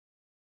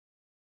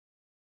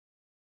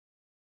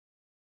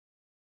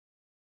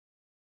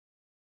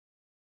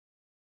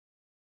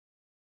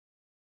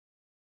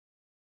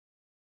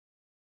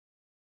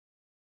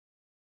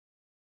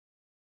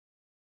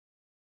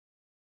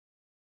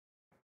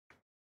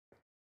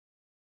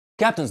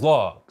Captain's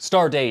log,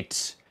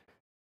 stardate...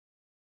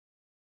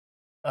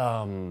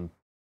 uh,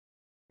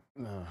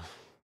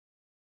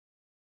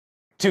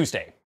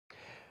 Tuesday.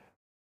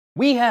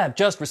 We have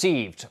just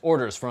received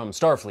orders from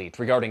Starfleet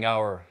regarding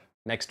our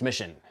next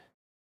mission.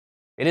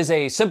 It is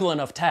a simple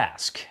enough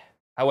task.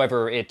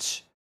 However,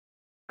 it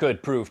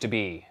could prove to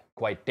be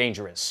quite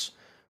dangerous.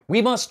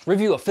 We must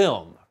review a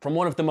film from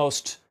one of the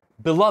most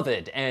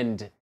beloved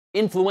and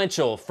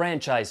influential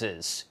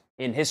franchises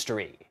in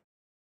history,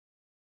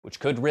 which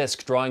could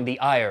risk drawing the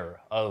ire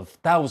of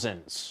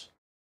thousands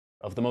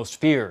of the most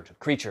feared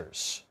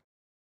creatures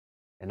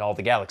in all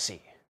the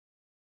galaxy.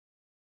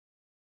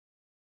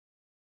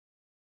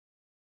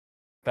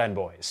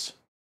 Fanboys.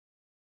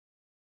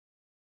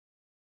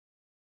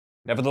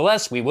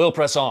 Nevertheless, we will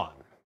press on.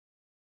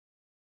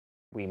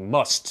 We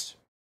must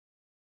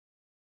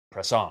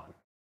press on.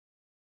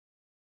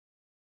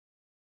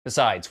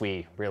 Besides,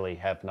 we really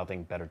have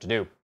nothing better to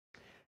do.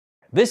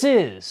 This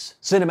is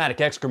Cinematic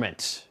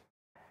Excrement,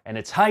 and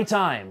it's high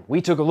time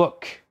we took a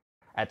look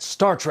at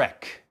Star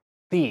Trek,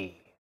 the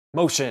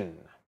motion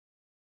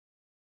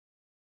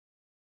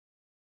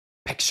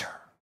picture.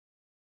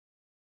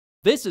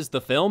 This is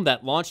the film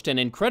that launched an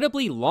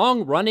incredibly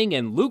long-running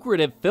and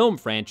lucrative film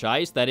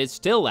franchise that is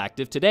still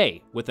active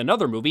today, with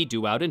another movie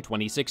due out in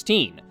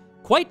 2016.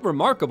 Quite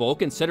remarkable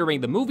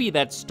considering the movie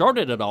that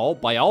started it all,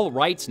 by all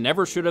rights,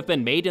 never should have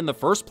been made in the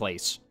first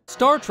place.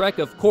 Star Trek,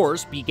 of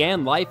course,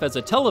 began life as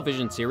a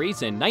television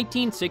series in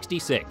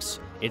 1966.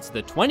 It's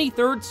the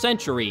 23rd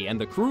century, and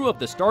the crew of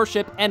the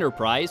Starship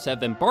Enterprise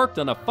have embarked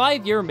on a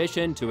 5-year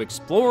mission to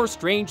explore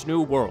strange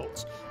new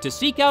worlds, to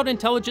seek out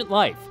intelligent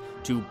life,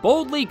 to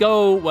boldly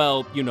go,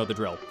 well, you know the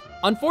drill.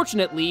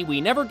 Unfortunately,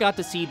 we never got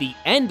to see the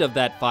end of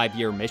that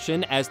 5-year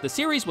mission, as the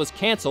series was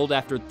cancelled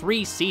after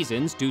 3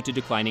 seasons due to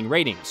declining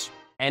ratings.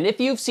 And if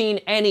you've seen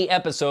any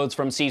episodes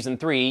from Season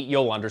 3,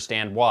 you'll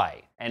understand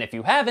why. And if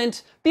you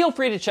haven't, feel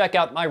free to check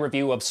out my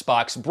review of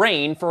Spock's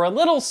brain for a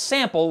little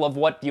sample of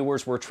what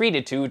viewers were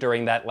treated to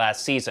during that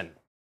last season.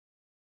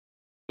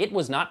 It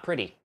was not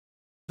pretty.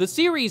 The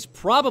series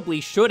probably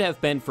should have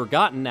been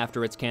forgotten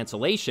after its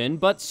cancellation,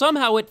 but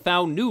somehow it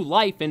found new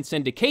life in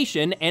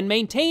syndication and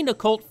maintained a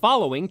cult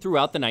following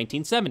throughout the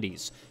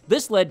 1970s.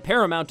 This led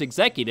Paramount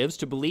executives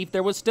to believe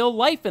there was still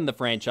life in the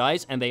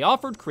franchise, and they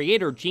offered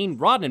creator Gene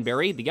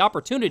Roddenberry the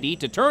opportunity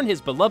to turn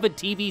his beloved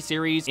TV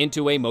series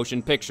into a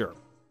motion picture.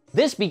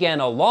 This began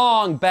a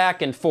long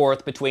back and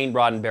forth between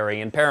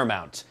Roddenberry and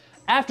Paramount.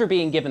 After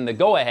being given the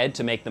go-ahead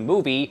to make the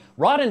movie,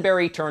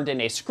 Roddenberry turned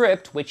in a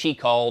script which he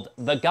called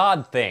The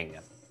God Thing,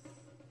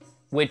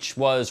 which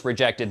was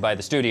rejected by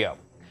the studio.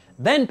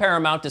 Then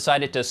Paramount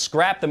decided to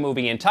scrap the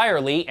movie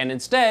entirely and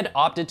instead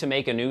opted to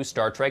make a new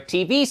Star Trek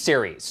TV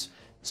series.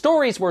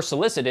 Stories were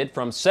solicited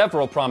from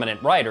several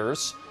prominent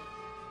writers,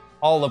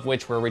 all of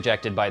which were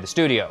rejected by the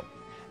studio.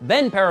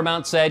 Then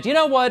Paramount said, you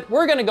know what,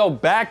 we're gonna go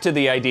back to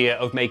the idea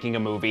of making a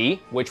movie,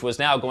 which was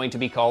now going to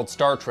be called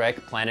Star Trek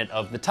Planet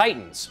of the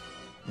Titans.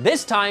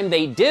 This time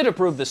they did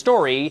approve the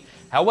story,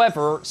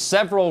 however,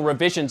 several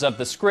revisions of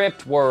the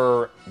script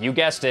were, you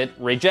guessed it,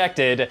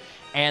 rejected,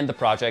 and the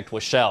project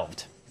was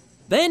shelved.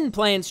 Then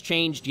plans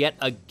changed yet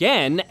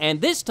again, and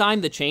this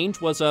time the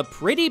change was a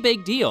pretty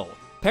big deal.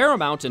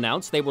 Paramount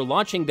announced they were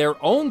launching their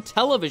own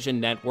television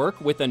network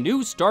with a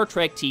new Star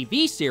Trek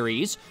TV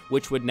series,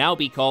 which would now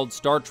be called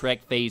Star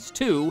Trek Phase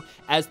 2,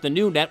 as the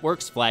new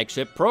network's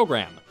flagship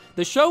program.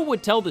 The show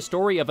would tell the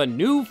story of a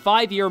new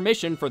 5-year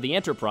mission for the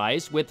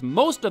Enterprise, with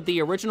most of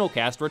the original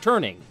cast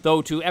returning,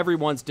 though to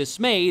everyone's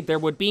dismay, there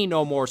would be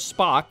no more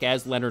Spock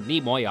as Leonard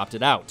Nimoy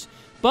opted out.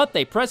 But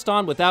they pressed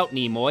on without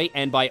Nimoy,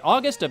 and by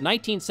August of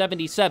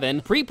 1977,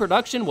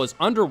 pre-production was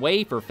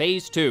underway for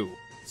Phase 2.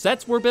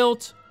 Sets were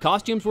built,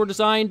 costumes were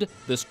designed,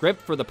 the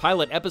script for the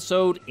pilot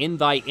episode, In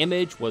Thy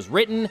Image, was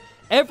written,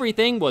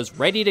 everything was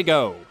ready to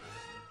go.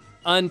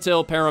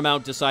 Until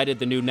Paramount decided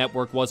the new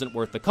network wasn't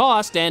worth the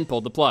cost and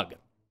pulled the plug.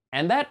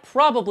 And that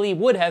probably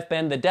would have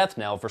been the death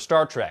knell for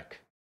Star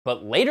Trek.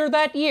 But later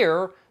that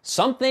year,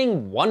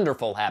 something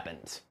wonderful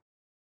happened.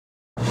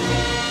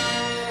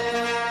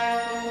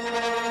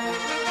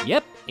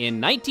 Yep,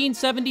 in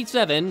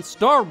 1977,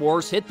 Star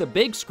Wars hit the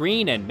big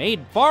screen and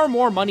made far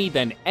more money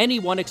than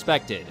anyone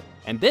expected.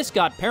 And this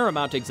got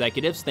Paramount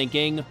executives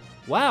thinking,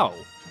 wow,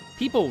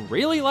 people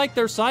really like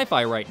their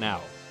sci-fi right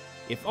now.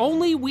 If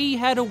only we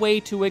had a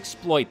way to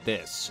exploit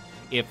this.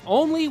 If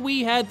only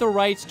we had the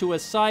rights to a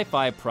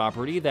sci-fi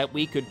property that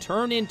we could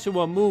turn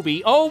into a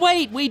movie. Oh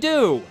wait, we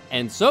do!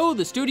 And so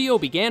the studio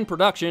began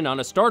production on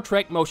a Star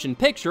Trek motion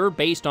picture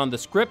based on the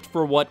script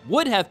for what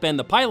would have been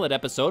the pilot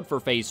episode for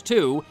Phase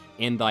 2,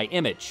 In Thy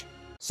Image.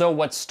 So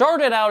what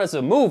started out as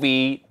a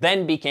movie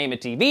then became a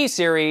TV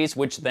series,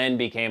 which then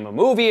became a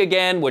movie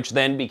again, which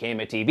then became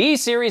a TV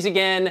series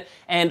again,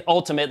 and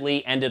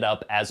ultimately ended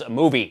up as a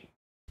movie.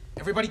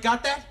 Everybody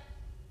got that?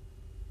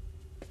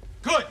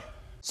 Good!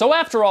 So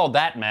after all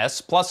that mess,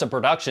 plus a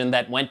production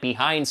that went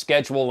behind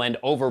schedule and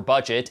over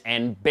budget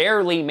and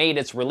barely made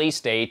its release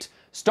date,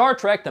 Star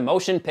Trek the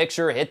Motion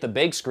Picture hit the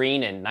big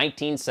screen in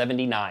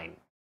 1979.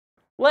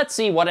 Let's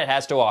see what it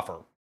has to offer.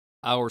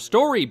 Our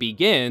story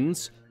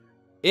begins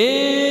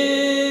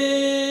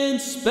in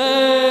space!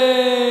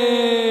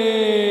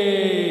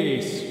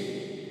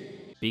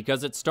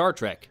 Because it's Star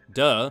Trek,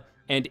 duh.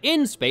 And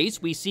in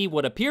space, we see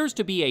what appears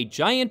to be a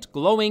giant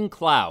glowing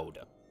cloud.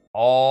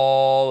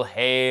 All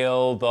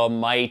hail the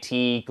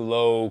mighty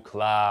glow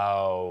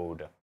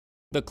cloud.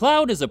 The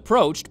cloud is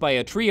approached by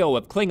a trio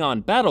of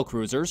Klingon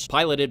battlecruisers,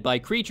 piloted by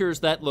creatures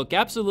that look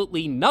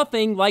absolutely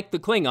nothing like the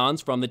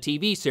Klingons from the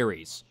TV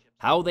series.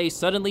 How they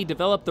suddenly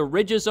develop the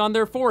ridges on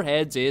their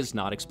foreheads is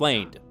not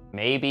explained.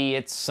 Maybe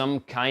it's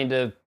some kind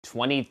of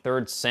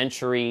 23rd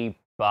century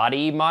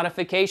body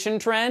modification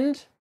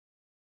trend?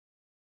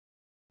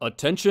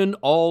 Attention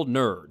all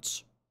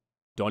nerds.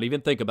 Don't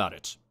even think about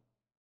it.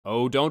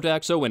 Oh, don't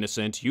act so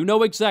innocent. You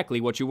know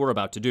exactly what you were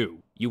about to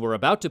do. You were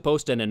about to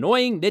post an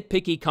annoying,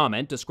 nitpicky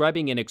comment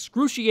describing in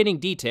excruciating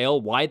detail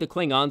why the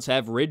Klingons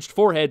have ridged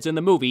foreheads in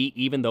the movie,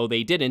 even though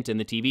they didn't in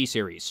the TV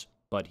series.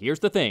 But here's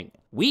the thing.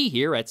 We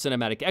here at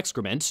Cinematic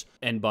Excrement,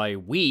 and by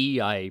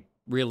we, I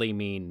really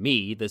mean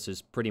me, this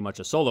is pretty much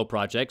a solo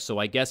project, so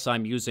I guess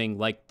I'm using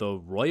like the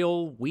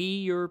royal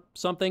we or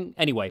something.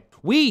 Anyway,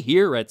 we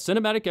here at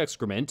Cinematic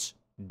Excrement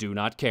do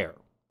not care.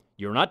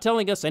 You're not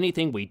telling us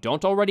anything we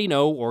don't already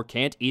know or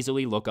can't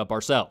easily look up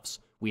ourselves.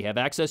 We have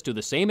access to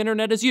the same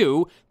internet as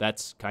you,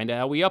 that's kinda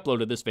how we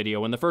uploaded this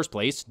video in the first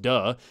place,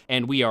 duh,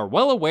 and we are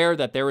well aware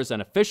that there is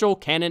an official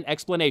canon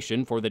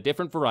explanation for the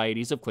different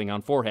varieties of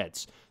Klingon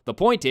foreheads. The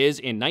point is,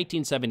 in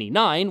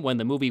 1979, when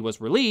the movie was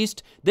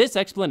released, this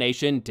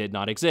explanation did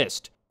not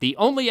exist. The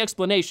only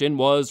explanation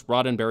was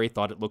Roddenberry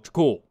thought it looked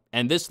cool,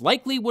 and this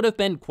likely would have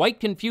been quite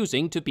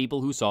confusing to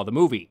people who saw the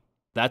movie.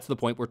 That's the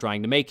point we're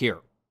trying to make here.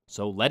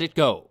 So let it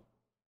go.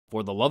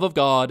 For the love of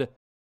God,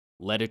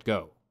 let it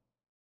go.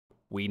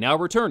 We now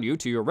return you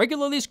to your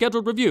regularly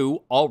scheduled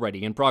review,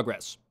 already in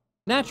progress.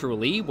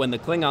 Naturally, when the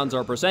Klingons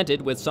are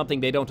presented with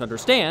something they don't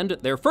understand,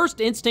 their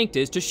first instinct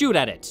is to shoot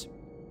at it.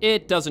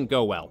 It doesn't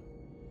go well.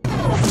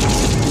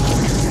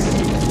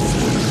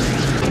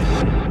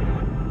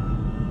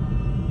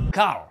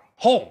 Kao,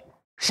 Hong,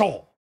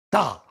 Shou,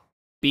 Da.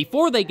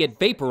 Before they get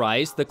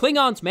vaporized, the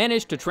Klingons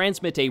manage to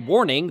transmit a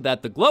warning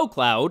that the glow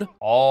cloud,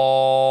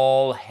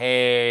 all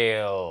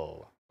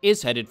hail,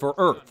 is headed for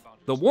Earth.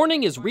 The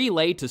warning is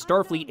relayed to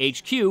Starfleet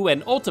HQ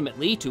and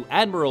ultimately to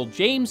Admiral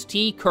James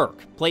T.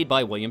 Kirk, played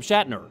by William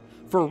Shatner.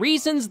 For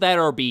reasons that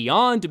are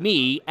beyond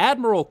me,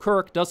 Admiral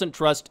Kirk doesn't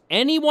trust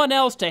anyone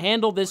else to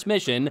handle this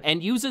mission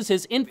and uses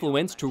his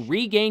influence to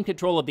regain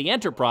control of the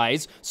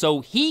Enterprise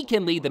so he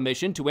can lead the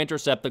mission to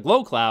intercept the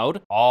glow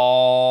cloud,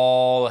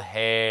 all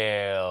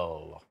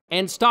hail,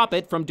 and stop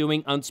it from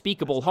doing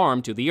unspeakable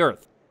harm to the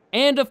Earth.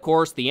 And of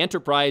course, the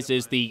Enterprise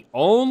is the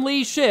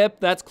only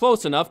ship that's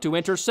close enough to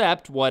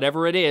intercept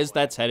whatever it is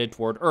that's headed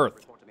toward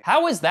Earth.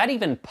 How is that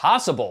even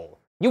possible?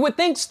 You would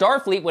think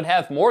Starfleet would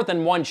have more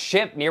than one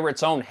ship near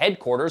its own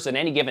headquarters at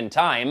any given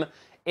time.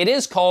 It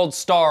is called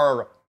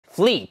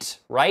Starfleet,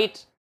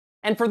 right?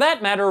 And for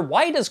that matter,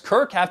 why does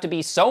Kirk have to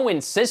be so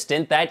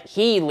insistent that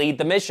he lead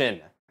the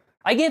mission?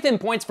 I give him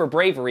points for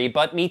bravery,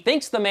 but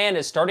methinks the man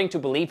is starting to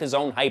believe his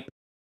own hype.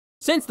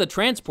 Since the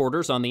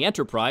transporters on the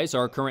Enterprise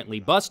are currently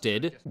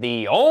busted,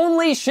 the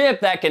only ship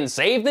that can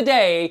save the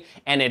day,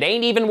 and it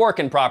ain't even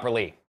working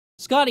properly,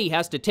 Scotty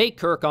has to take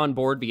Kirk on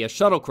board via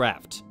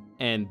shuttlecraft.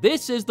 And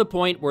this is the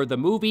point where the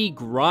movie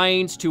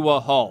grinds to a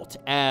halt,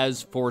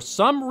 as for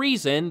some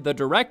reason, the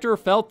director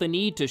felt the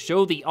need to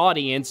show the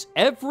audience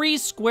every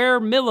square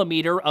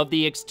millimeter of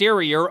the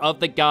exterior of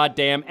the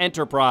goddamn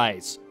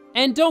Enterprise.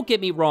 And don't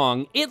get me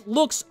wrong, it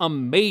looks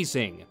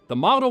amazing. The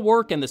model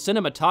work and the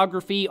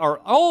cinematography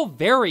are all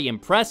very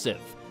impressive,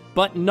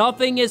 but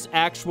nothing is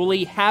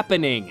actually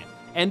happening.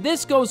 And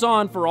this goes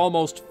on for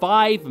almost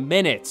 5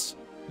 minutes.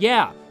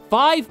 Yeah,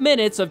 5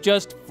 minutes of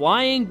just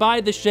flying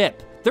by the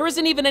ship. There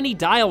isn't even any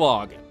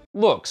dialogue.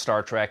 Look,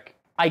 Star Trek,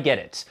 I get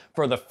it.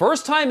 For the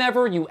first time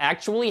ever, you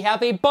actually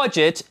have a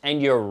budget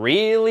and you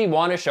really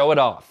want to show it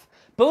off.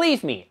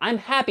 Believe me, I'm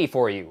happy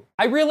for you.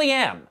 I really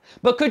am.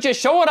 But could you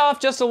show it off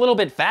just a little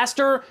bit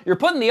faster? You're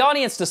putting the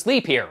audience to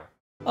sleep here.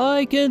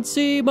 I can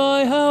see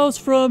my house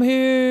from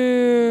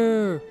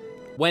here.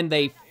 When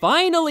they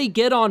finally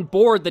get on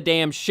board the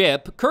damn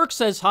ship, Kirk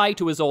says hi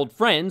to his old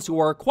friends who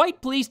are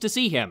quite pleased to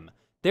see him.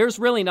 There's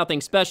really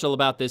nothing special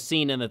about this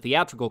scene in the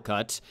theatrical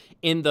cut.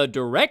 In the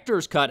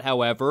director's cut,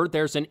 however,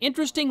 there's an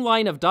interesting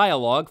line of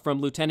dialogue from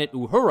Lieutenant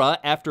Uhura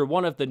after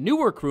one of the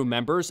newer crew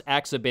members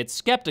acts a bit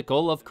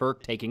skeptical of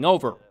Kirk taking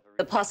over.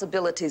 The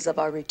possibilities of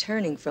our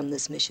returning from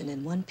this mission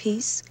in one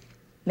piece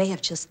may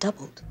have just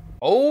doubled.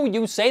 Oh,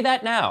 you say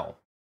that now.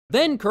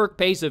 Then Kirk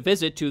pays a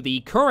visit to the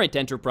current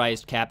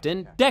Enterprise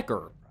captain,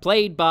 Decker,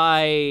 played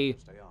by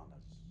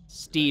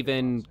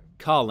Stephen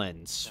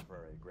Collins.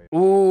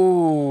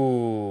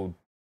 Ooh,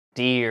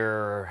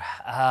 dear.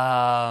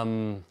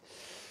 No,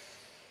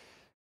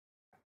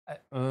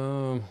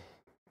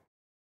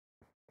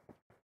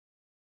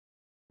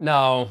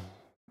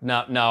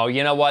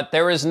 you know what?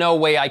 There is no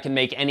way I can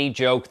make any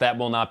joke that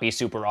will not be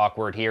super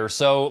awkward here,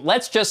 so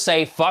let's just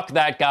say fuck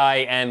that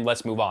guy and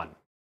let's move on.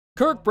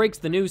 Kirk breaks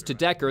the news to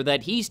Decker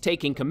that he's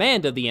taking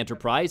command of the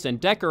Enterprise and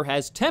Decker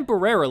has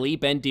temporarily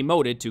been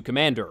demoted to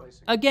commander.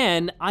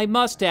 Again, I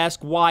must ask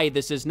why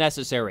this is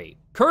necessary.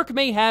 Kirk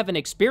may have an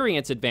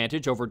experience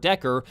advantage over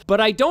Decker, but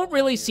I don't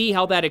really see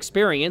how that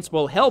experience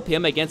will help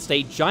him against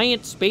a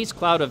giant space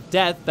cloud of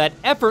death that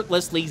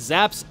effortlessly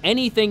zaps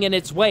anything in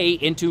its way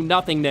into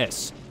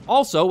nothingness.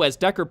 Also, as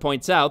Decker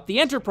points out, the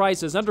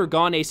Enterprise has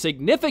undergone a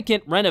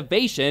significant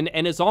renovation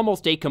and is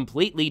almost a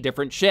completely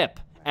different ship.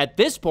 At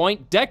this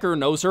point, Decker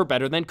knows her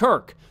better than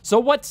Kirk, so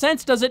what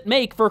sense does it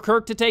make for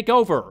Kirk to take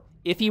over?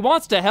 If he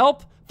wants to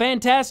help,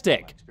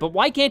 fantastic, but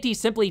why can't he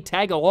simply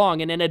tag along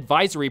in an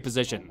advisory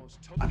position?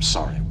 I'm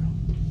sorry,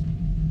 Will.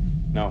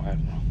 No,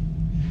 Admiral.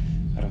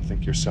 I don't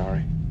think you're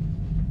sorry.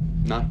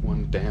 Not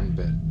one damn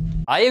bit.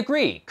 I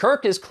agree.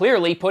 Kirk is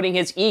clearly putting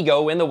his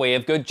ego in the way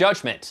of good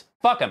judgment.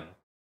 Fuck him.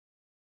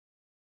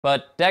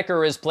 But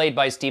Decker is played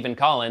by Stephen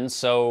Collins,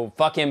 so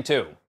fuck him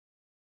too.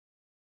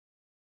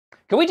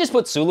 Can we just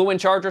put Sulu in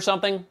charge or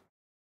something?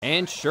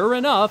 And sure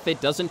enough, it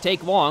doesn't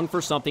take long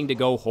for something to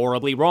go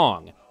horribly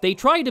wrong. They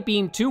try to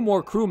beam 2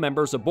 more crew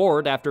members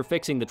aboard after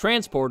fixing the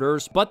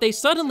transporters, but they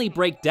suddenly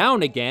break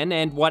down again,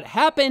 and what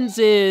happens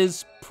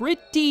is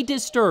pretty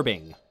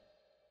disturbing.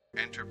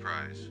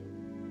 Enterprise.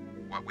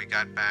 What we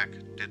got back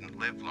didn't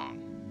live long,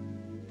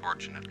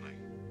 fortunately.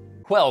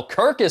 Well,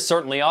 Kirk is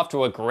certainly off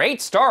to a great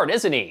start,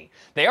 isn't he?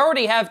 They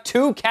already have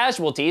 2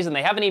 casualties and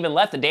they haven't even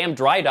left the damn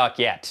dry dock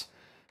yet.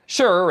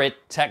 Sure, it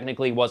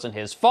technically wasn't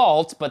his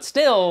fault, but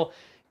still,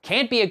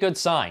 can't be a good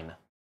sign.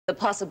 The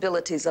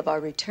possibilities of our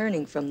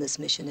returning from this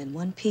mission in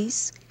one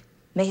piece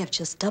may have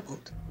just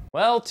doubled.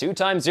 Well, 2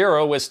 times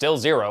 0 is still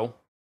 0.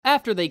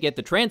 After they get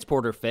the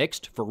transporter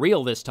fixed, for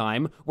real this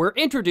time, we're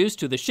introduced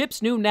to the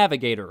ship's new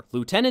navigator,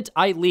 Lieutenant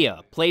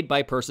Ilea, played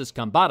by Persis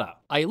Khambatta.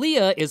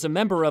 Ilea is a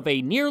member of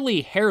a nearly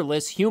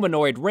hairless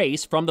humanoid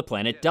race from the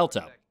planet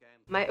Delta.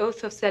 My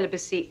oath of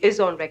celibacy is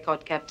on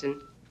record,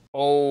 Captain.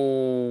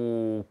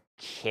 Okay.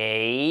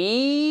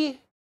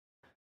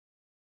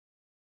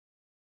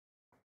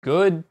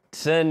 Good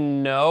to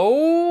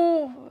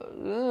know.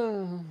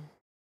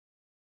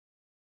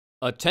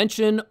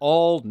 Attention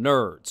all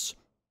nerds.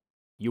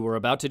 You were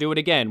about to do it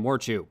again,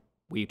 weren't you?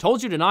 We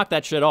told you to knock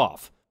that shit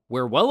off.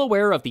 We're well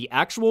aware of the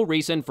actual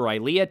reason for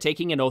Ilea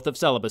taking an oath of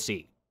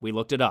celibacy. We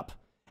looked it up.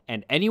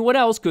 And anyone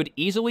else could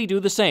easily do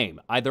the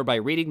same, either by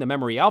reading the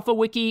Memory Alpha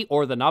wiki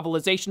or the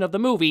novelization of the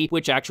movie,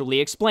 which actually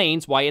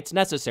explains why it's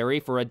necessary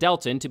for a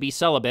Deltan to be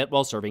celibate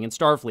while serving in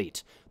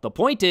Starfleet. The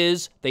point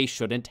is, they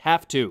shouldn't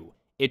have to.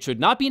 It should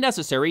not be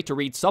necessary to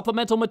read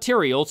supplemental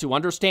material to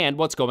understand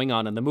what's going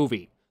on in the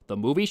movie. The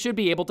movie should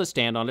be able to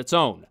stand on its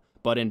own.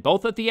 But in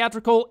both the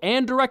theatrical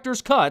and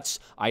director's cuts,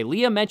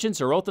 Ilea mentions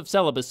her oath of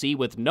celibacy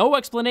with no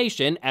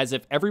explanation, as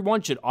if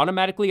everyone should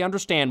automatically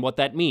understand what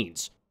that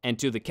means. And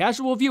to the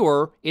casual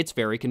viewer, it's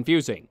very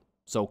confusing.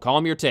 So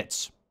calm your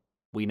tits.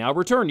 We now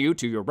return you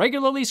to your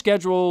regularly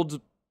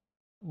scheduled...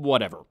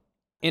 whatever.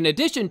 In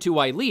addition to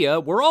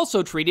Ilea, we're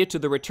also treated to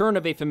the return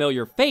of a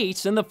familiar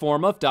face in the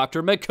form of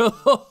Dr.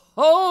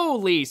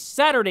 Holy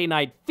Saturday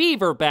Night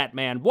Fever,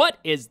 Batman, what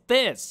is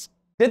this?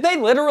 Did they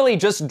literally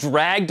just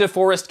drag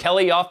DeForest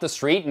Kelley off the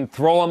street and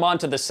throw him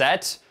onto the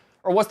set?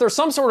 Or was there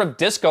some sort of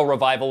disco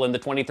revival in the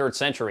 23rd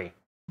century?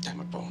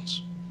 Damn it,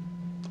 Bones.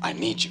 I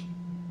need you.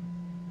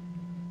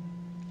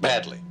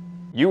 Badly.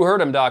 You heard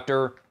him,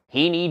 Doctor.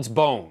 He needs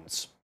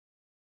bones.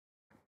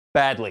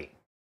 Badly.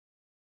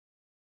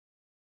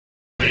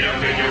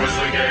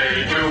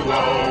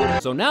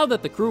 So now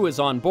that the crew is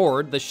on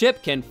board, the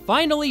ship can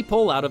finally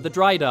pull out of the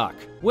dry dock,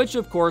 which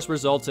of course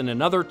results in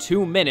another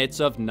 2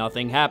 minutes of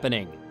nothing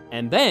happening.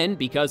 And then,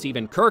 because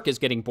even Kirk is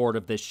getting bored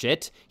of this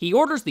shit, he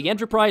orders the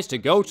Enterprise to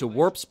go to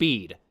warp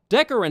speed.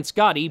 Decker and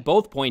Scotty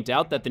both point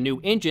out that the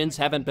new engines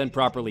haven't been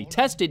properly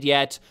tested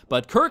yet,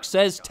 but Kirk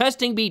says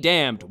testing be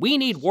damned, we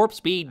need warp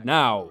speed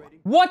now.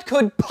 What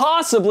could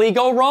possibly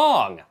go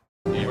wrong?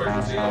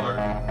 Emergency alert.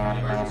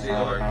 Emergency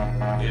alert.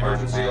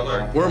 Emergency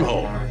alert.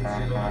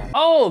 Wormhole.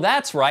 Oh,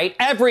 that's right,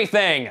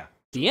 everything!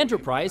 The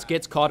Enterprise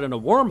gets caught in a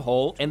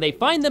wormhole, and they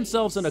find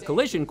themselves in a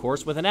collision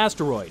course with an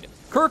asteroid.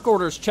 Kirk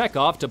orders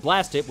Chekhov to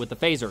blast it with the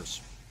phasers.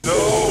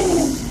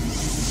 No!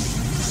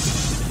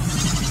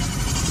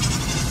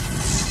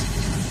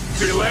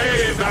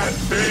 Delay that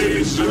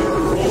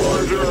phaser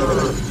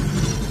order!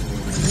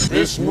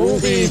 This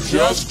movie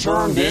just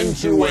turned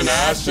into an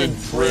acid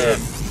trip.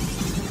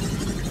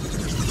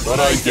 But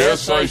I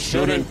guess I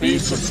shouldn't be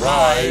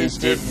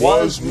surprised. It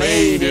was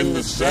made in the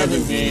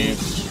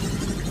 70s.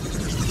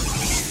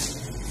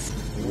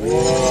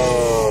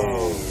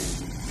 Whoa.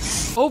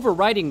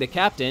 Overriding the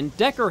captain,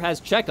 Decker has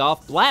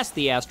Chekhov blast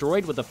the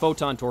asteroid with a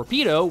photon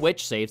torpedo,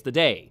 which saves the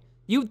day.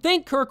 You'd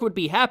think Kirk would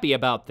be happy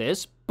about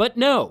this, but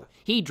no.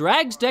 He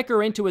drags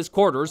Decker into his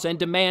quarters and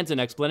demands an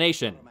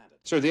explanation.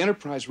 Sir, the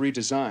Enterprise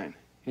redesign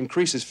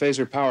increases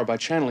phaser power by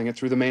channeling it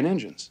through the main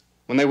engines.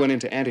 When they went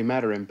into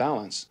antimatter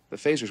imbalance, the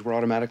phasers were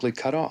automatically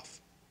cut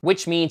off.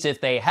 Which means if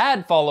they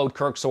had followed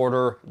Kirk's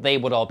order, they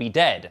would all be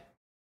dead.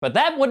 But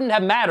that wouldn't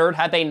have mattered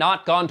had they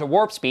not gone to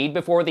warp speed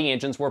before the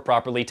engines were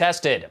properly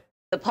tested.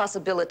 The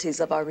possibilities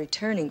of our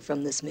returning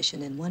from this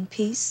mission in one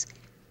piece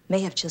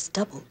may have just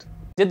doubled.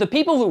 Did the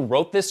people who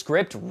wrote this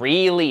script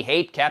really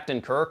hate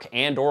Captain Kirk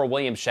and/or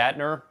William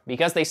Shatner?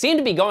 Because they seem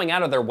to be going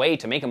out of their way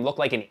to make him look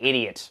like an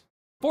idiot.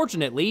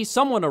 Fortunately,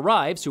 someone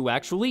arrives who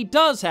actually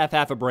does have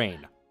half a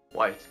brain.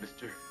 Why, it's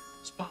Mr.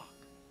 Spock.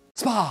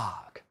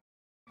 Spock!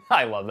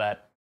 I love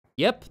that.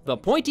 Yep, the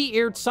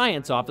pointy-eared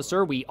science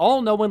officer we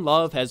all know and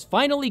love has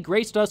finally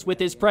graced us with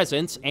his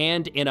presence,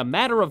 and in a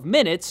matter of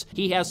minutes,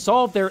 he has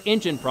solved their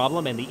engine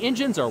problem and the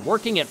engines are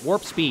working at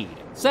warp speed.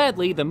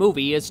 Sadly, the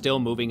movie is still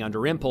moving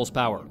under impulse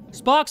power.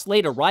 Spock's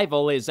late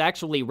arrival is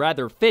actually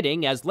rather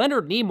fitting, as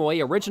Leonard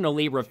Nimoy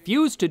originally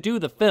refused to do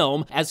the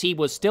film as he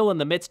was still in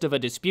the midst of a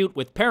dispute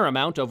with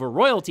Paramount over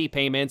royalty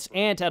payments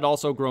and had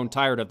also grown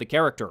tired of the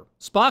character.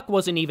 Spock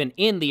wasn't even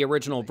in the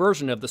original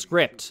version of the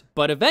script,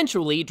 but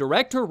eventually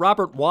director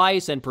Robert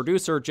Wise and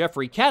producer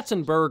Jeffrey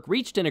Katzenberg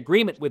reached an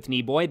agreement with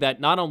Nimoy that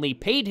not only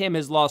paid him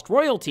his lost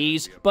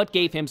royalties, but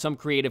gave him some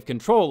creative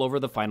control over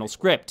the final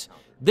script.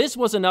 This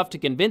was enough to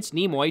convince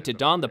Nimoy to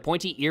don the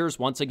pointy ears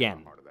once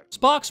again.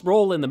 Spock's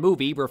role in the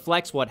movie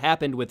reflects what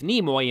happened with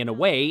Nimoy in a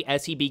way,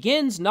 as he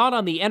begins not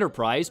on the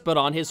Enterprise, but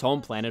on his home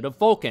planet of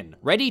Vulcan,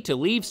 ready to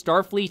leave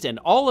Starfleet and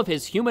all of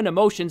his human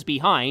emotions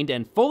behind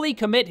and fully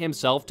commit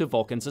himself to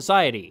Vulcan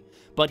society.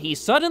 But he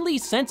suddenly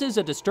senses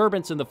a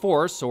disturbance in the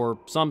Force, or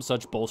some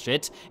such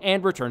bullshit,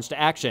 and returns to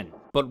action.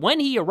 But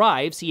when he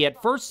arrives, he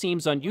at first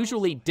seems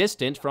unusually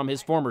distant from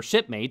his former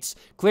shipmates,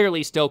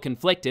 clearly still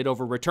conflicted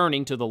over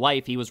returning to the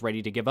life he was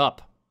ready to give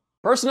up.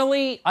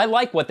 Personally, I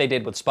like what they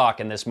did with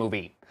Spock in this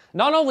movie.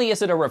 Not only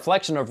is it a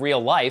reflection of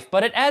real life,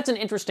 but it adds an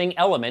interesting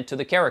element to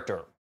the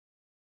character.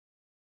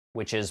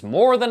 Which is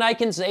more than I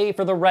can say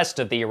for the rest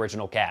of the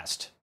original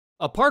cast.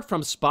 Apart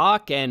from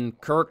Spock and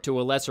Kirk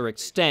to a lesser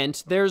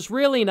extent, there's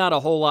really not a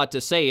whole lot to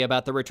say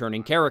about the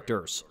returning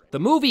characters. The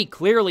movie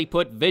clearly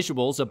put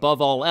visuals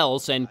above all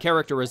else and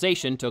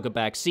characterization took a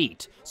back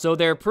seat, so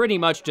they're pretty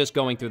much just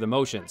going through the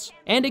motions.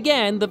 And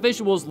again, the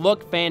visuals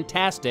look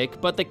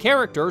fantastic, but the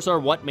characters are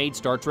what made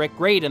Star Trek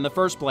great in the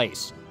first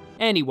place.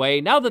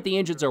 Anyway, now that the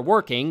engines are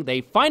working,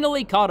 they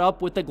finally caught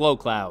up with the glow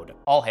cloud.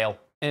 All hail.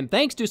 And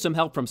thanks to some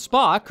help from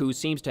Spock, who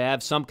seems to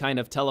have some kind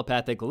of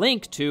telepathic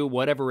link to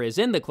whatever is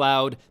in the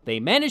cloud, they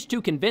manage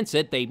to convince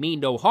it they mean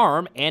no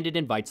harm and it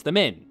invites them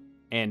in.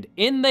 And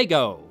in they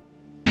go.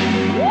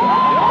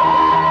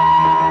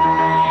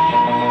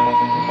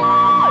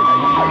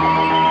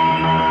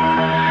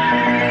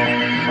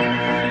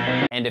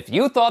 And if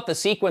you thought the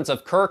sequence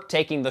of Kirk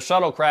taking the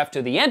shuttlecraft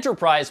to the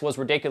Enterprise was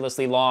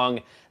ridiculously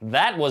long,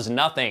 that was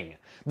nothing.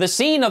 The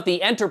scene of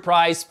the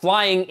Enterprise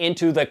flying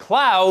into the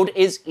cloud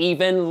is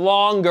even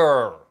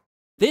longer.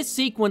 This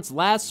sequence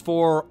lasts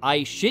for,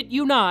 I shit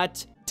you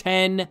not,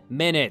 10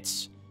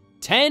 minutes.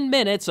 10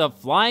 minutes of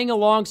flying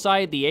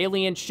alongside the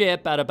alien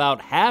ship at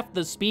about half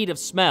the speed of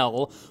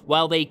smell,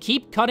 while they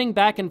keep cutting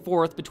back and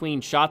forth between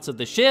shots of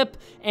the ship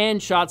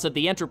and shots of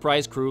the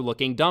Enterprise crew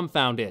looking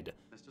dumbfounded.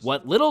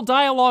 What little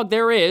dialogue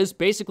there is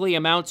basically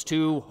amounts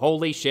to,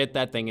 holy shit,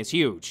 that thing is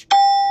huge.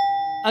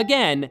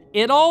 Again,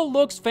 it all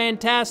looks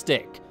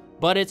fantastic,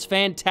 but it's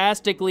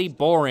fantastically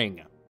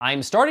boring.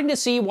 I'm starting to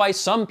see why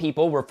some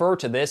people refer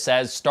to this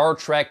as Star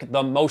Trek: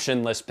 The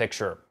Motionless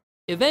Picture.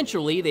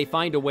 Eventually, they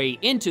find a way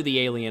into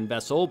the alien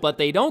vessel, but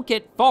they don't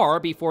get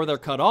far before they're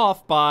cut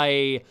off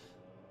by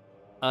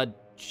a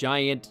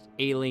giant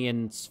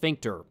alien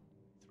sphincter.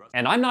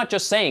 And I'm not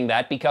just saying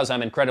that because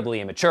I'm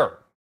incredibly immature.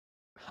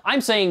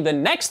 I'm saying the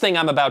next thing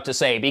I'm about to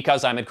say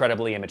because I'm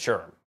incredibly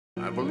immature.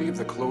 I believe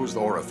the closed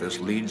orifice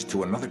leads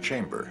to another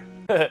chamber.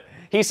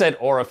 He said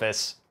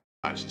orifice.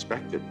 I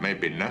suspect it may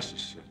be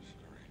necessary.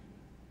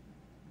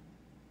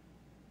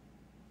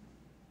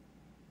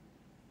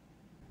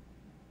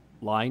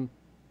 Line.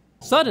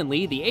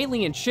 Suddenly, the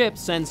alien ship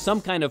sends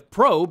some kind of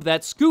probe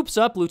that scoops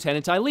up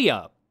Lieutenant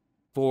Ilia.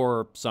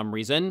 For some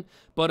reason.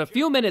 But a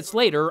few minutes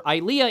later,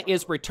 Ilia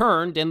is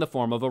returned in the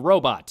form of a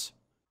robot,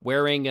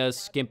 wearing a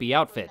skimpy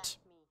outfit.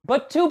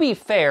 But to be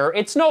fair,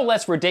 it's no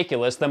less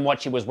ridiculous than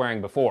what she was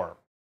wearing before.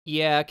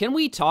 Yeah, can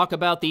we talk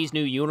about these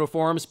new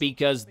uniforms,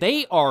 because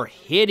they are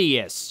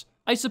hideous.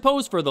 I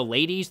suppose for the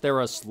ladies,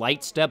 they're a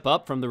slight step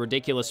up from the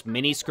ridiculous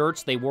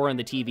miniskirts they wore in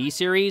the TV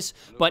series,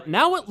 but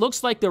now it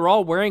looks like they're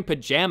all wearing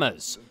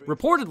pajamas.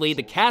 Reportedly,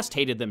 the cast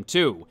hated them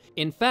too.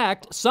 In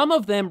fact, some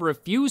of them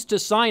refused to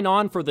sign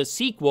on for the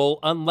sequel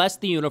unless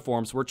the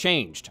uniforms were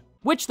changed.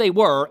 Which they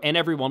were, and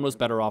everyone was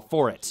better off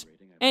for it.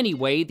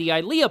 Anyway, the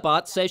Ilia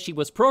bot says she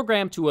was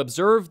programmed to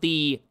observe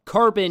the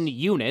carbon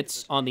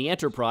units on the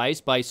Enterprise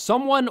by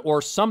someone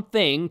or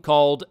something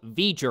called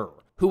Voyager,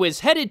 who is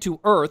headed to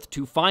Earth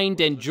to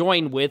find and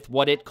join with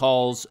what it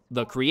calls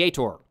the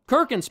Creator.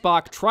 Kirk and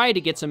Spock try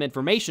to get some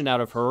information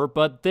out of her,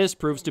 but this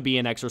proves to be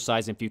an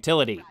exercise in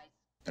futility.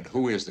 And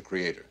who is the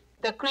Creator?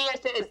 The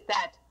Creator is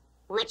that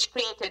which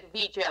created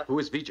Voyager. Who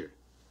is Voyager?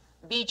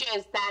 Voyager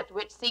is that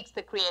which seeks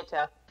the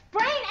Creator.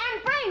 Brain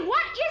and brain!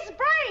 What is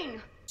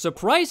brain?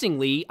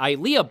 Surprisingly,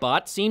 Ilia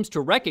bot seems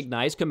to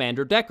recognize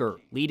Commander Decker,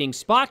 leading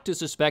Spock to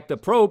suspect the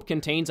probe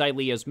contains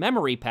Ilia's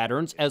memory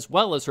patterns as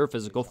well as her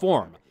physical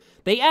form.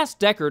 They asked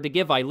Decker to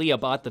give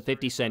Ileabot the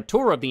 50-cent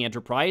tour of the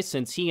Enterprise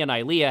since he and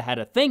Ilia had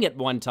a thing at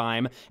one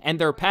time, and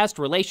their past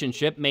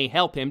relationship may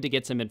help him to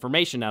get some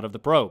information out of the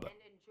probe.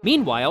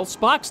 Meanwhile,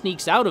 Spock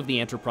sneaks out of the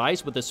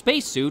Enterprise with a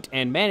spacesuit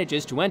and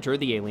manages to enter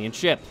the alien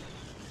ship.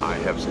 I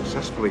have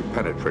successfully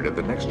penetrated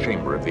the next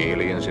chamber of the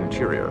alien's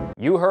interior.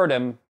 You heard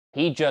him.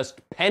 He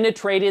just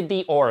penetrated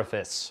the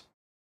orifice.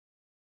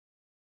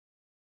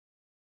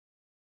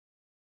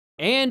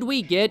 And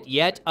we get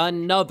yet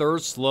another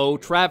slow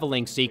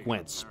traveling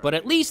sequence, but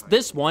at least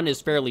this one is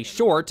fairly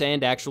short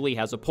and actually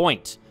has a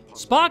point.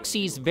 Spock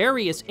sees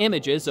various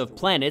images of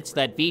planets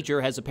that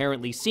V'ger has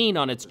apparently seen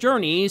on its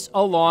journeys,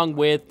 along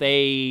with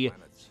a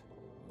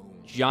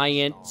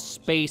giant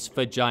space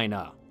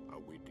vagina.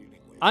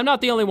 I'm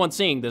not the only one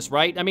seeing this,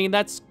 right? I mean,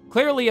 that's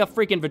clearly a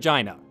freaking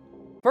vagina.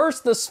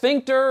 First the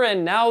sphincter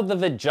and now the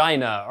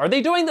vagina. Are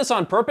they doing this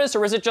on purpose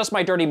or is it just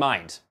my dirty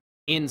mind?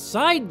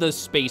 Inside the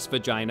space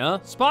vagina,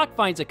 Spock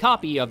finds a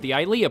copy of the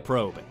Ilia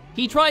probe.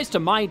 He tries to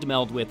mind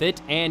meld with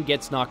it and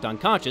gets knocked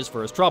unconscious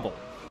for his trouble.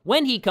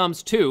 When he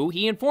comes to,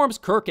 he informs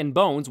Kirk and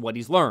Bones what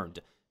he's learned.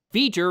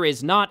 V'ger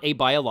is not a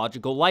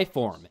biological life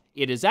form.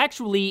 It is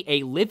actually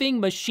a living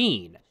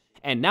machine.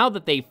 And now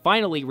that they've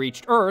finally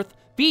reached Earth,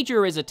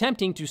 V'ger is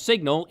attempting to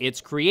signal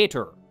its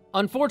creator.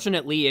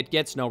 Unfortunately, it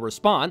gets no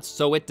response,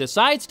 so it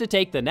decides to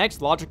take the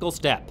next logical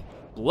step.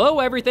 Blow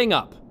everything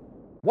up.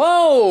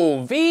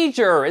 Whoa,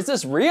 V'ger, is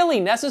this really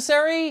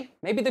necessary?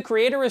 Maybe the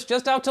creator is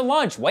just out to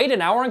lunch. Wait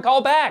an hour and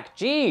call back.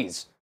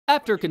 Jeez.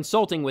 After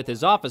consulting with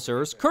his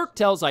officers, Kirk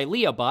tells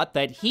Ileabot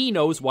that he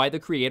knows why the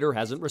creator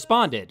hasn't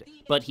responded,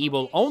 but he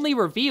will only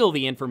reveal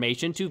the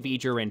information to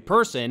V'ger in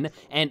person,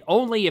 and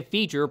only if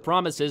V'ger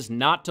promises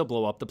not to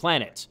blow up the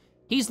planet.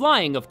 He's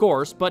lying, of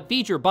course, but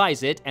V'ger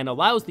buys it and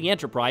allows the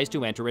Enterprise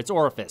to enter its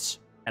orifice.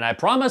 And I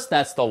promise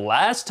that's the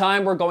last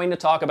time we're going to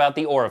talk about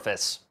the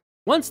orifice.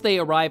 Once they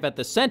arrive at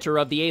the center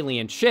of the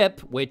alien ship,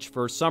 which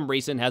for some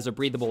reason has a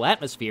breathable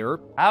atmosphere,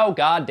 how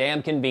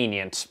goddamn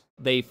convenient,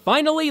 they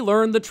finally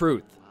learn the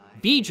truth.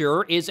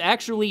 V'ger is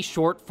actually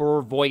short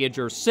for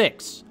Voyager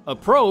 6, a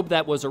probe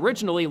that was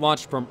originally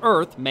launched from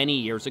Earth many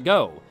years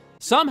ago.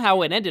 Somehow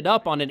it ended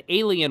up on an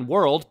alien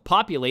world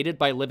populated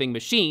by living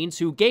machines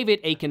who gave it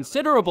a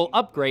considerable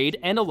upgrade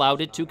and allowed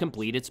it to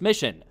complete its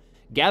mission: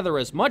 gather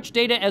as much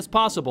data as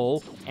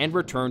possible and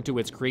return to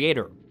its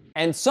creator.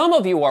 And some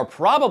of you are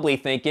probably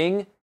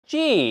thinking,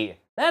 gee,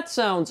 that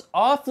sounds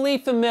awfully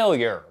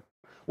familiar.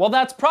 Well,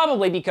 that's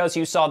probably because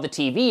you saw the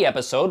TV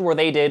episode where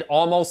they did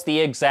almost the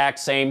exact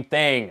same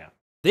thing.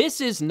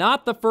 This is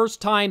not the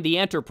first time the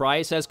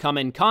Enterprise has come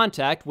in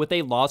contact with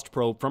a lost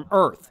probe from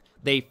Earth.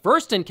 They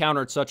first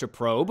encountered such a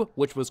probe,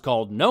 which was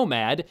called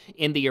Nomad,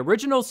 in the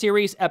original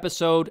series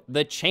episode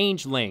The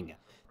Changeling.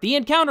 The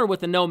encounter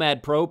with the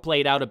Nomad probe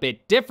played out a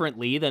bit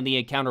differently than the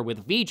encounter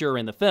with V'ger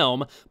in the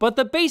film, but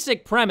the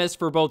basic premise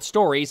for both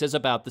stories is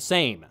about the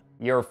same.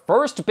 Your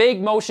first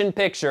big motion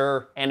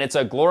picture, and it's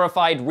a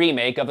glorified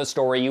remake of a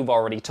story you've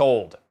already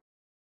told.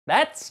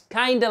 That's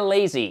kinda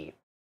lazy.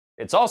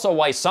 It's also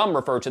why some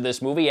refer to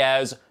this movie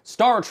as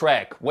Star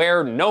Trek,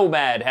 where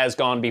Nomad has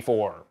gone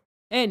before.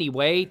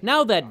 Anyway,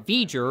 now that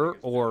V'ger,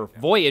 or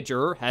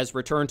Voyager, has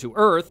returned to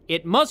Earth,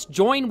 it must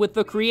join with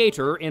the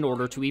creator in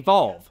order to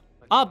evolve.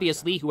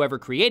 Obviously, whoever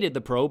created the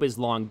probe is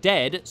long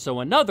dead, so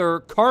another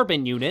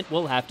carbon unit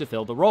will have to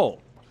fill the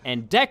role.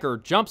 And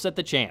Decker jumps at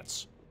the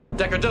chance.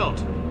 Decker, don't!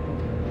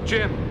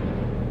 Jim,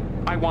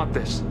 I want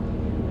this.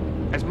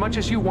 As much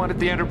as you wanted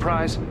the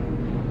Enterprise,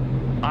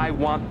 I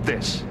want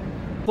this.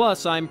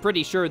 Plus, I'm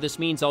pretty sure this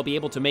means I'll be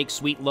able to make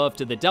sweet love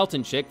to the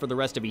Delton chick for the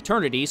rest of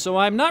eternity, so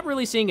I'm not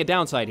really seeing a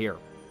downside here.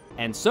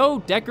 And so,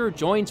 Decker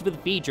joins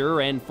with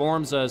V'ger and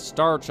forms a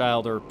Star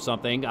Child or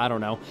something, I don't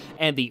know,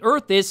 and the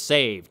Earth is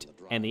saved.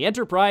 And the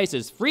Enterprise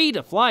is free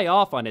to fly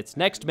off on its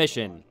next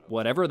mission,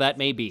 whatever that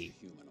may be.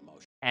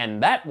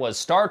 And that was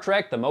Star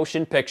Trek the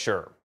Motion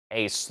Picture.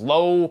 A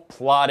slow,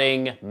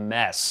 plodding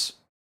mess.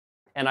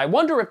 And I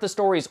wonder if the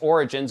story's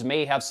origins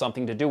may have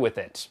something to do with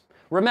it.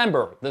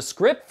 Remember, the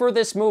script for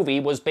this movie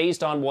was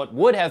based on what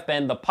would have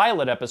been the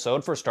pilot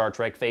episode for Star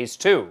Trek Phase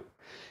 2.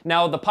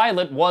 Now, the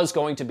pilot was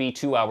going to be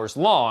 2 hours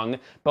long,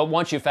 but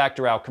once you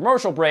factor out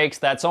commercial breaks,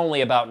 that's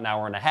only about an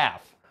hour and a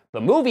half. The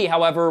movie,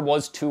 however,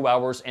 was 2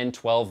 hours and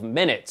 12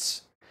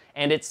 minutes.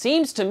 And it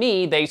seems to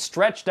me they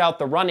stretched out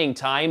the running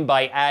time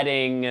by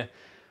adding,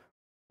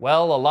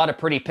 well, a lot of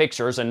pretty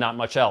pictures and not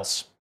much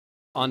else.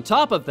 On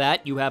top of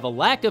that, you have a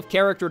lack of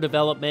character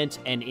development,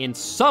 an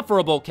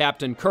insufferable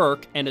Captain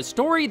Kirk, and a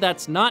story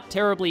that's not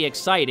terribly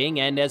exciting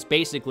and has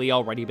basically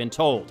already been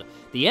told.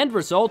 The end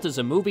result is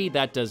a movie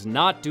that does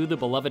not do the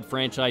beloved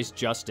franchise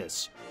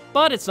justice.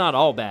 But it's not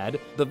all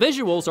bad. The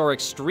visuals are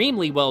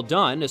extremely well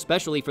done,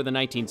 especially for the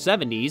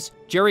 1970s.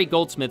 Jerry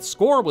Goldsmith's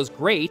score was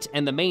great,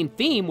 and the main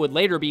theme would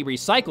later be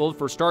recycled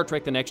for Star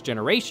Trek The Next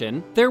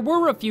Generation. There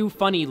were a few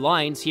funny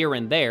lines here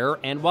and there,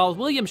 and while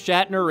William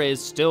Shatner is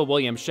still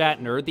William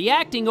Shatner, the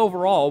acting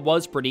overall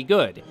was pretty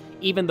good.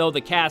 even though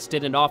the cast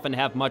didn't often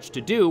have much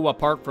to do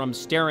apart from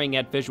staring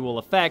at visual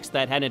effects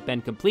that hadn't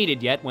been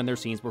completed yet when their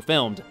scenes were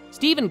filmed.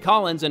 Stephen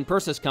Collins and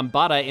Persis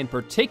Khambatta in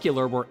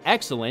particular were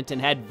excellent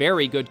and had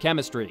very good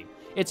chemistry.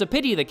 It's a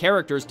pity the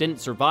characters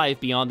didn't survive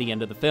beyond the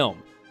end of the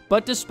film.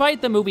 But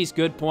despite the movie's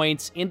good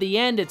points, in the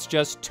end it's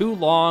just too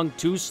long,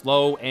 too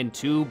slow, and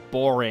too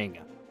boring.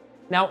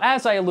 Now,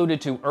 as I alluded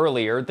to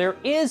earlier, there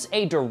is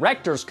a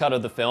director's cut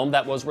of the film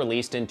that was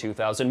released in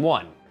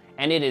 2001,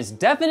 and it is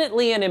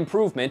definitely an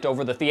improvement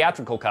over the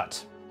theatrical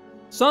cut.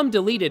 Some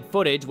deleted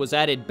footage was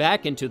added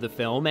back into the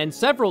film, and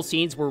several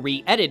scenes were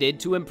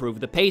re-edited to improve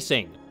the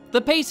pacing. The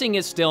pacing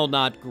is still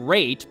not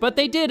great, but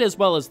they did as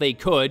well as they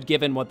could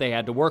given what they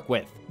had to work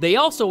with. They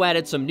also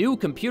added some new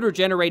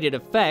computer-generated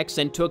effects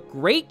and took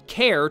great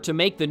care to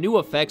make the new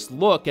effects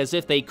look as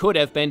if they could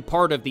have been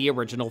part of the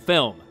original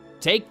film.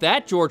 Take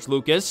that, George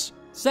Lucas!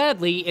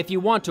 Sadly, if you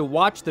want to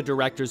watch the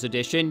director's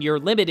edition, you're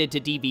limited to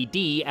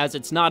DVD as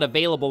it's not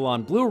available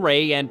on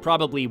Blu-ray and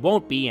probably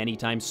won't be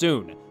anytime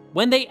soon.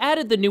 When they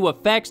added the new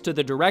effects to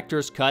the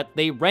director's cut,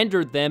 they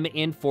rendered them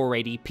in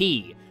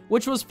 480p,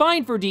 which was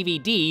fine for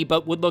DVD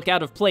but would look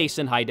out of place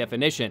in high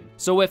definition.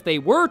 So if they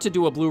were to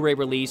do a Blu-ray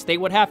release, they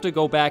would have to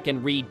go back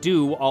and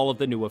redo all of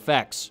the new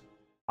effects.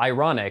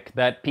 Ironic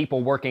that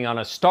people working on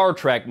a Star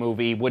Trek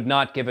movie would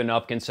not give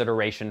enough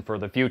consideration for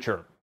the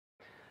future.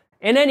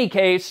 In any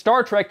case,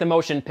 Star Trek the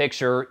Motion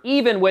Picture,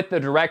 even with the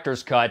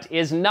director's cut,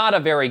 is not a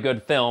very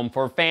good film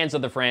for fans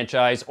of the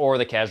franchise or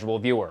the casual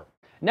viewer.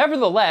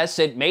 Nevertheless,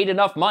 it made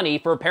enough money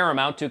for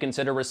Paramount to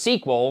consider a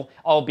sequel,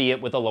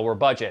 albeit with a lower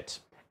budget.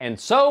 And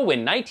so,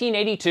 in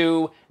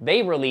 1982,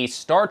 they released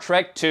Star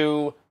Trek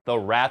II: The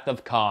Wrath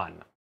of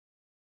Khan.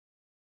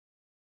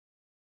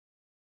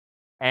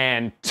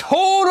 And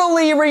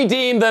totally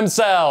redeemed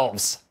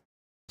themselves!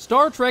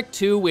 Star Trek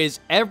II is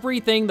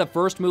everything the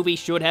first movie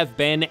should have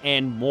been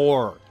and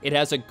more. It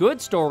has a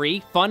good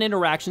story, fun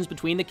interactions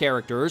between the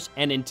characters,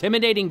 an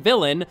intimidating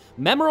villain,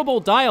 memorable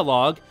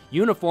dialogue,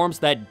 uniforms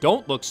that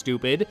don't look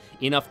stupid,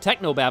 enough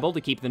technobabble to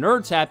keep the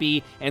nerds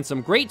happy, and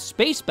some great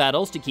space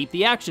battles to keep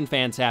the action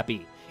fans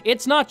happy.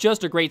 It's not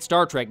just a great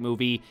Star Trek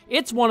movie,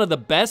 it's one of the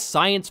best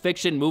science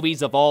fiction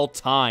movies of all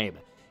time.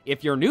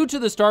 If you're new to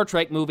the Star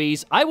Trek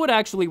movies, I would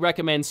actually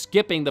recommend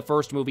skipping the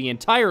first movie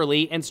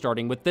entirely and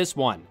starting with this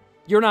one.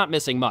 You're not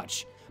missing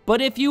much.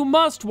 But if you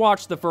must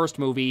watch the first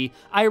movie,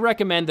 I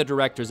recommend the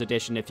director's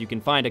edition if you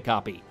can find a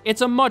copy.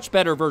 It's a much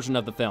better version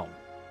of the film.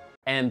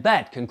 And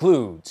that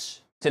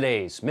concludes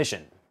today's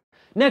mission.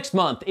 Next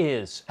month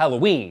is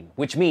Halloween,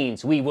 which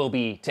means we will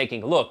be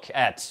taking a look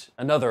at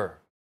another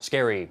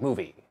scary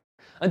movie.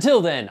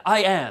 Until then,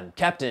 I am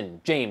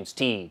Captain James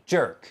T.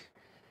 Jerk,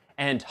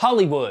 and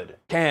Hollywood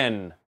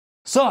can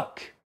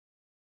suck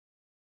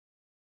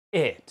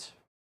it.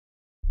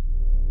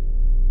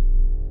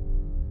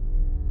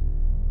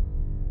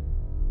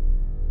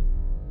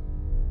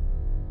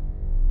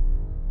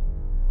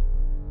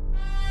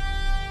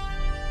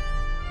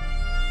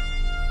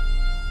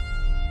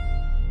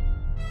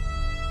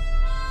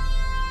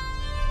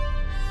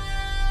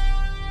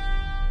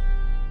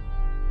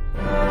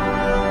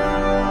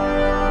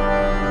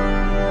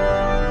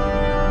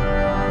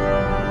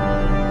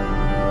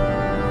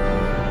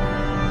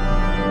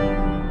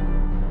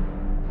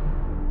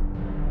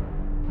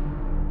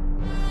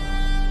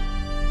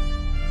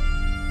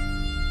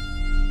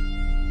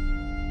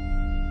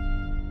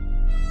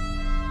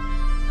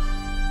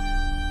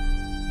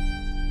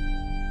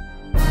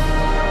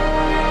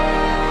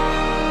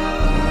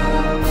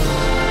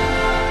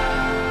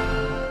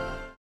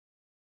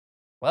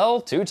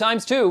 Well, 2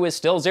 times 2 is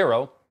still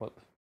 0. What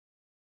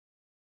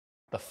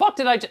the fuck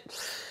did I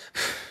just...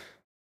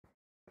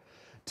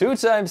 2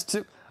 times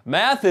 2...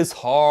 Math is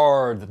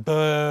hard.